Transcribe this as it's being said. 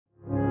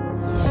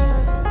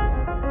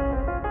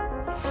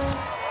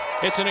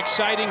It's an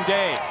exciting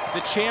day.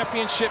 The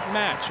championship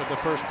match of the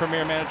first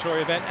Premier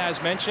Mandatory event,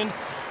 as mentioned.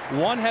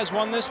 One has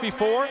won this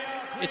before.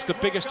 It's the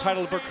biggest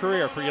title of her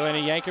career for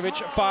Jelena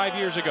Jankovic 5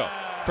 years ago.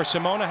 For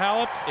Simona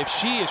Halep, if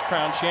she is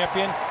crowned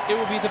champion, it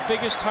will be the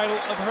biggest title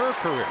of her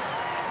career.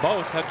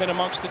 Both have been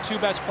amongst the two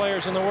best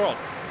players in the world.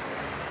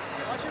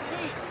 Watch your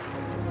feet.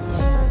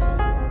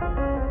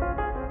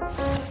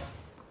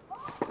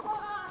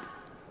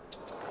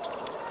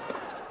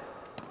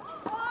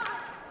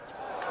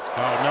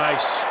 Oh,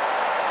 nice.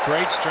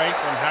 Great strength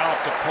from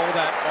Halep to pull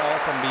that ball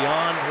from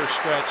beyond her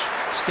stretch,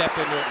 step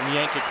into it, and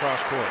yank it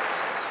cross court.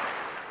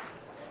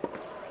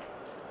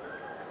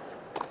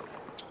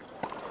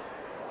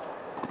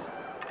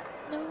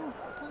 No,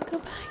 don't go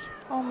back.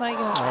 Oh my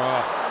God.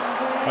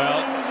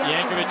 Well,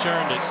 Jankovic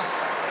earned it.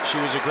 She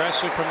was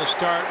aggressive from the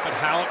start, but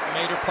Halep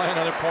made her play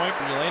another point.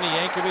 Jelena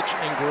Jankovic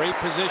in great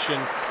position.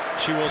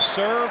 She will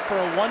serve for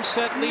a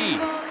one-set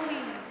lead.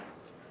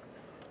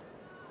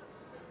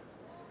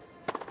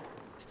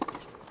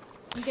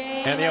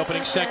 And the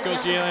opening set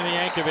goes to Jelena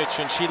Jankovic,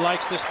 and she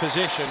likes this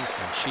position.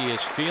 And she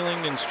is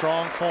feeling in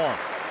strong form.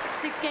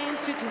 6 games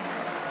to 2.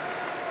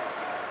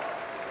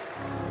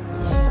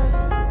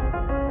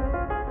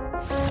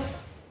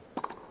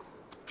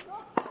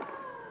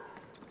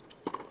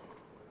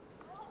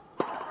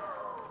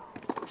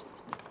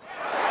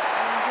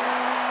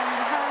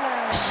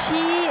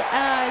 She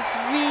has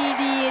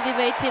really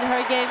elevated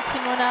her game,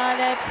 Simona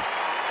Halep.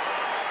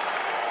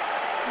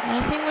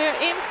 I think we're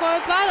in for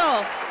a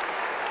battle.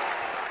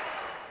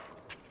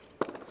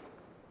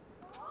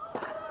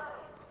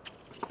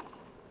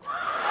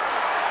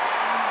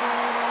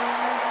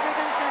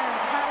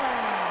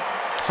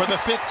 For the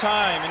 5th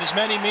time in as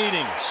many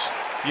meetings,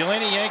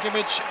 Jelena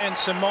Jankovic and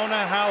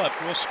Simona Halep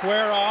will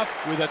square off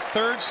with a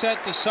 3rd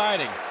set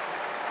deciding.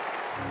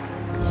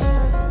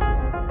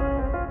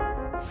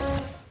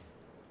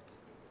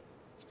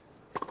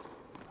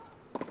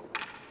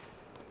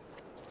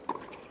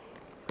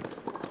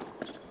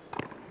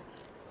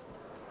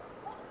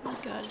 Oh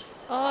God.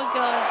 Oh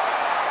God.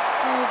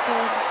 Oh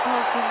God.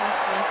 Oh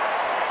goodness me.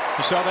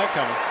 You saw that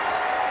coming.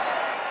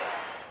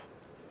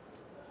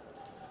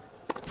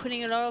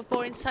 Putting a lot of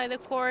ball inside the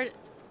court.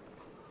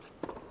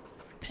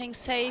 Playing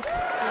safe.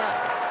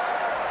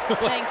 Yeah.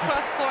 Playing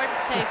cross court.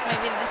 Safe.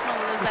 Maybe this one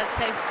was that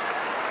safe.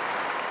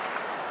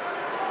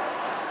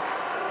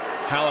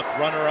 Halep,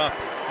 runner-up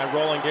at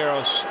Roland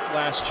Garros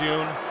last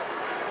June.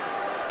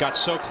 Got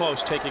so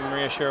close taking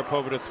Maria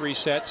Sharapova to 3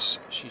 sets.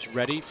 She's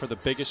ready for the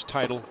biggest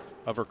title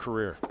of her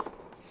career.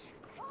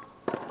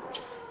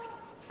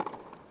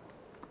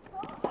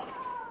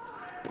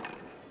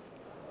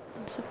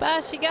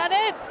 Super, she got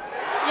it!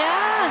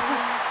 Yeah!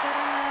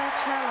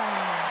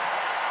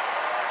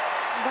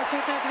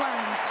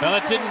 Well,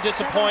 it didn't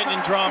disappoint in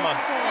drama.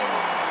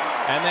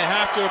 And they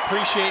have to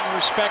appreciate and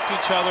respect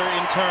each other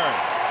in turn.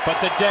 But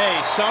the day,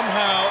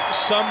 somehow,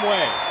 some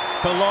way,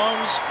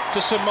 belongs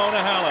to Simona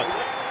Halep.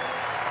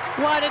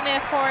 What an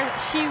effort.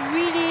 She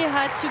really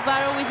had to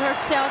battle with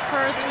herself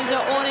first, with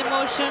her own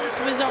emotions,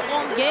 with her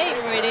own game,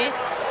 really.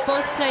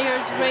 Both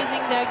players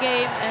raising their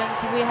game, and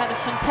we had a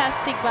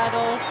fantastic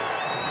battle.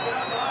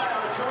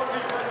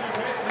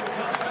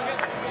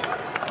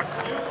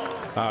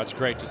 It's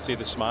great to see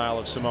the smile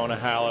of Simona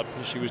Halep.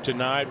 She was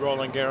denied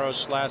Roland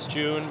Garros last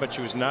June, but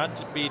she was not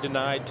to be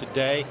denied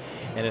today,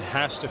 and it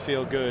has to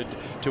feel good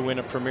to win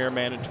a Premier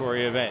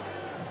Mandatory event.